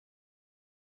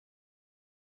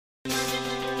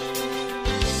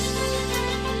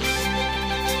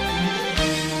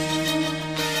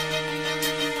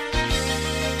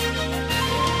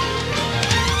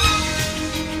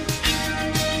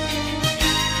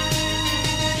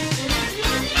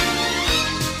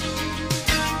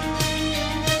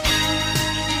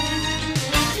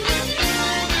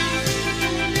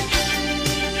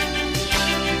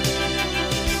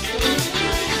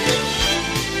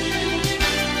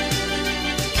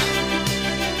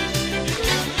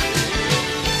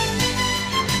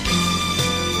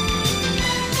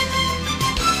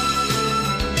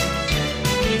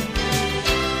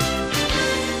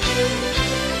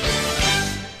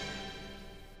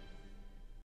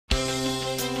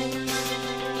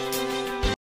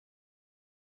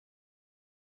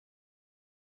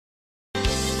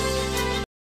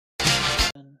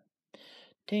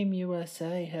Team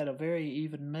USA had a very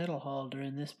even medal haul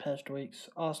during this past week's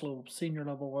Oslo Senior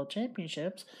Level World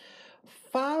Championships.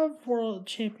 5 World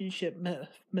Championship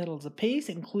medals apiece,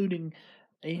 including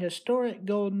a historic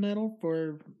gold medal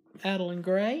for Adeline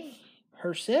Gray,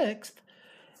 her 6th,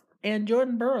 and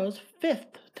Jordan Burroughs'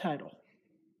 5th title.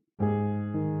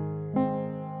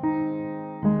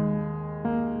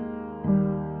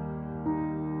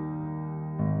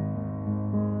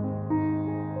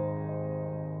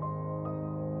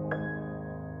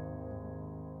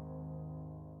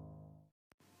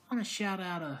 I want to shout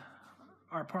out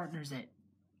our partners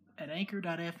at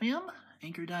Anchor.fm.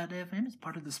 Anchor.fm is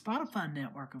part of the Spotify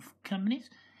network of companies,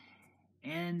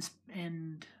 and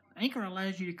Anchor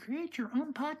allows you to create your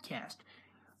own podcast,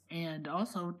 and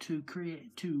also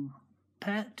to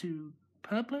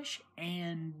publish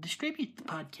and distribute the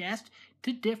podcast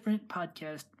to different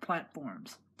podcast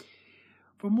platforms.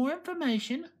 For more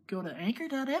information, go to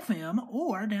Anchor.fm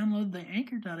or download the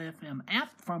Anchor.fm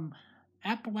app from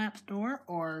Apple App Store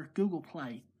or Google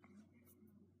Play.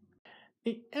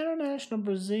 The International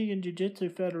Brazilian Jiu-Jitsu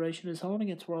Federation is holding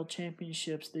its World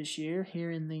Championships this year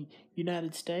here in the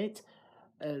United States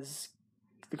as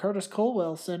the Curtis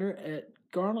Colwell Center at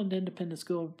Garland Independent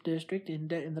School District in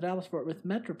the Dallas-Fort Worth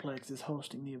Metroplex is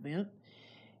hosting the event.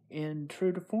 And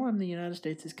true to form, the United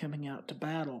States is coming out to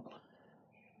battle.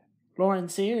 Lauren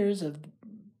Sears of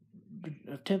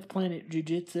 10th Planet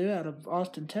Jiu-Jitsu out of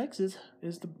Austin, Texas,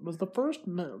 was the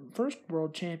first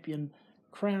world champion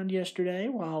crowned yesterday,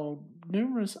 while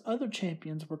numerous other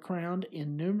champions were crowned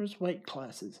in numerous weight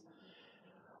classes.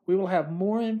 We will have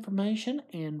more information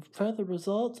and further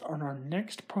results on our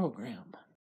next program.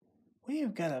 We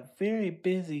have got a very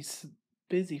busy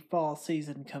fall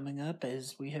season coming up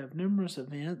as we have numerous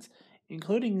events,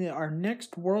 including our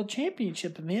next World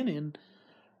Championship event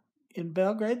in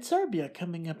Belgrade, Serbia,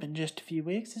 coming up in just a few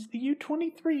weeks as the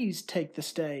U-23s take the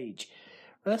stage.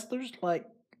 Wrestlers like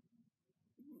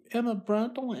Emma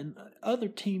Brundle and other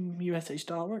Team USA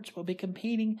stalwarts will be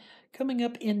competing coming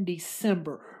up in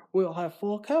December. We'll have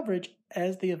full coverage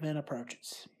as the event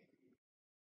approaches.